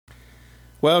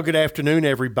Well, good afternoon,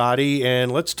 everybody,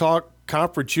 and let's talk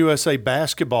Conference USA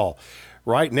basketball.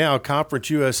 Right now,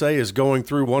 Conference USA is going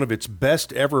through one of its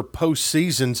best ever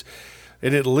postseasons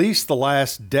in at least the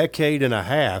last decade and a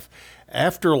half.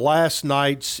 After last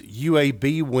night's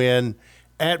UAB win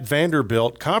at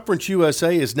Vanderbilt, Conference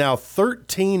USA is now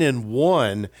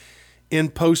 13-1 in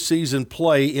postseason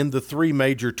play in the three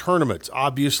major tournaments.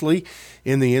 Obviously,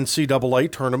 in the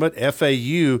NCAA tournament,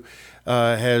 FAU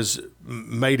has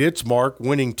made its mark,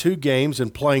 winning 2 games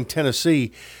and playing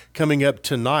Tennessee coming up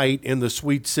tonight in the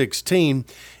Sweet 16.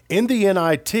 In the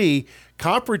NIT,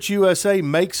 Conference USA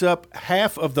makes up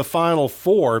half of the Final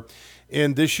Four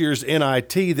in this year's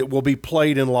NIT that will be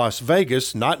played in Las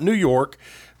Vegas, not New York,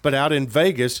 but out in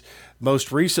Vegas.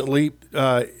 Most recently,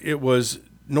 it was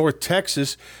North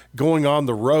Texas going on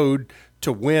the road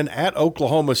to win at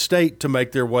Oklahoma State to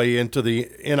make their way into the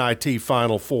NIT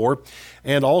Final Four.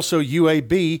 And also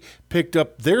UAB picked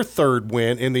up their third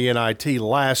win in the NIT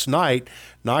last night,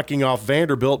 knocking off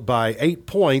Vanderbilt by 8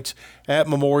 points at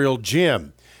Memorial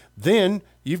Gym. Then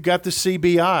you've got the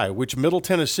CBI, which Middle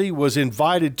Tennessee was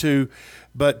invited to,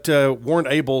 but weren't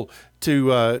able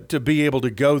to be able to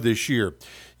go this year.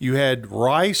 You had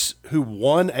Rice, who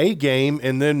won a game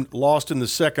and then lost in the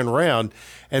second round,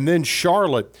 and then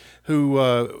Charlotte,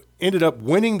 who ended up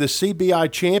winning the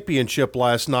CBI championship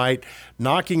last night,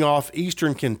 knocking off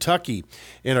Eastern Kentucky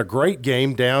in a great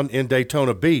game down in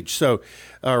Daytona Beach. So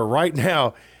right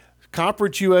now,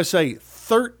 Conference USA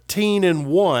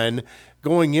 13-1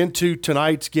 going into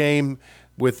tonight's game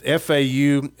with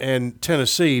FAU and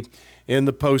Tennessee in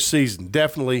the postseason.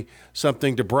 Definitely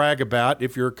something to brag about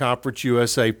if you're a Conference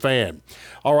USA fan.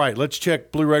 All right, let's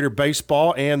check Blue Raider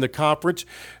baseball and the conference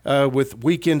with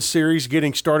weekend series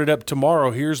getting started up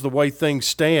tomorrow. Here's the way things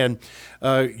stand.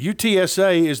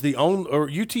 UTSA is the only, or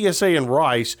UTSA and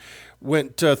Rice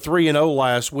went 3-0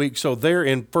 last week, so they're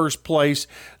in first place.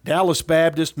 Dallas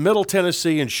Baptist, Middle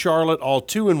Tennessee, and Charlotte all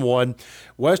 2-1.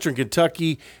 Western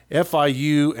Kentucky,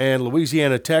 FIU, and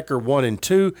Louisiana Tech are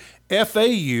 1-2.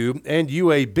 FAU and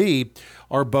UAB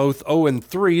are both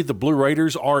 0-3. The Blue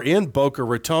Raiders are in Boca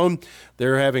Raton.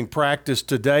 They're having practice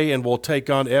today and will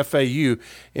take on FAU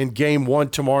in Game 1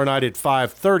 tomorrow night at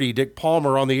 5:30. Dick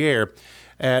Palmer on the air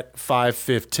at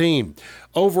 5:15.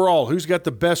 Overall, who's got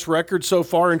the best record so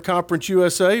far in Conference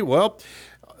USA? Well,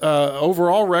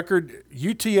 overall record,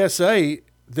 UTSA,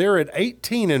 they're at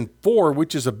 18-4,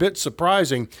 which is a bit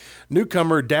surprising.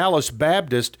 Newcomer Dallas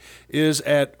Baptist is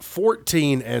at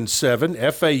 14-7.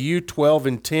 FAU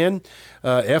 12-10.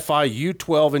 FIU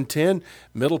 12-10.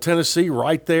 Middle Tennessee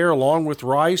right there, along with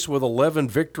Rice, with 11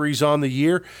 victories on the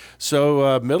year.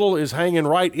 So Middle is hanging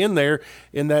right in there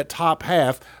in that top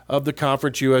half of the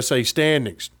Conference USA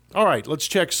standings. All right, let's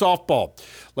check softball.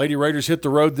 Lady Raiders hit the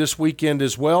road this weekend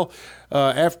as well.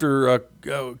 After a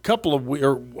couple of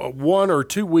or 1 or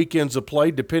 2 weekends of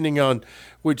play, depending on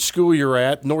which school you're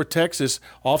at. North Texas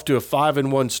off to a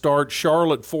 5-1 start.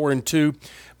 Charlotte 4-2.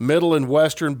 Middle and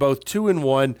Western both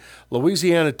 2-1.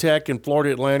 Louisiana Tech and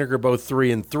Florida Atlantic are both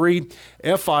 3-3.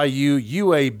 FIU,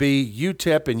 UAB,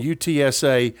 UTEP, and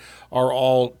UTSA are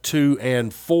all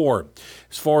 2-4.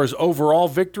 As far as overall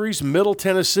victories, Middle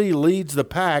Tennessee leads the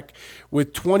pack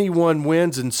with 21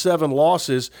 wins and 7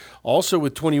 losses. Also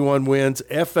with 21 wins,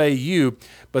 FAU,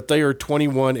 but they are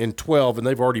 21-12, and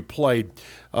they've already played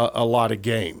a lot of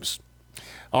games.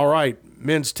 All right,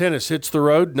 men's tennis hits the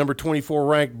road. Number 24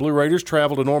 ranked Blue Raiders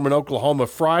travel to Norman, Oklahoma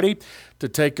Friday to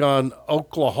take on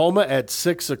Oklahoma at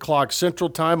 6 o'clock Central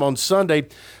Time. On Sunday,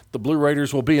 the Blue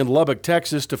Raiders will be in Lubbock,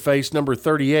 Texas to face number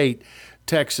 38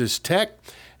 Texas Tech.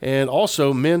 And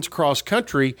also men's cross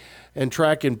country and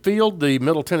track and field. The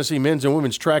Middle Tennessee men's and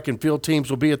women's track and field teams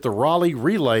will be at the Raleigh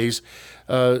Relays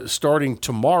starting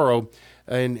tomorrow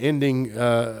and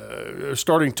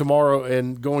starting tomorrow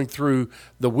and going through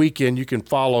the weekend. You can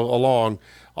follow along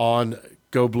on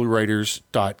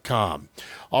GoBlueRaiders.com.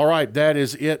 All right, that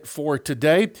is it for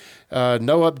today.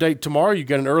 No update tomorrow. You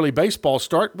got an early baseball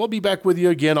start. We'll be back with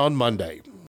you again on Monday.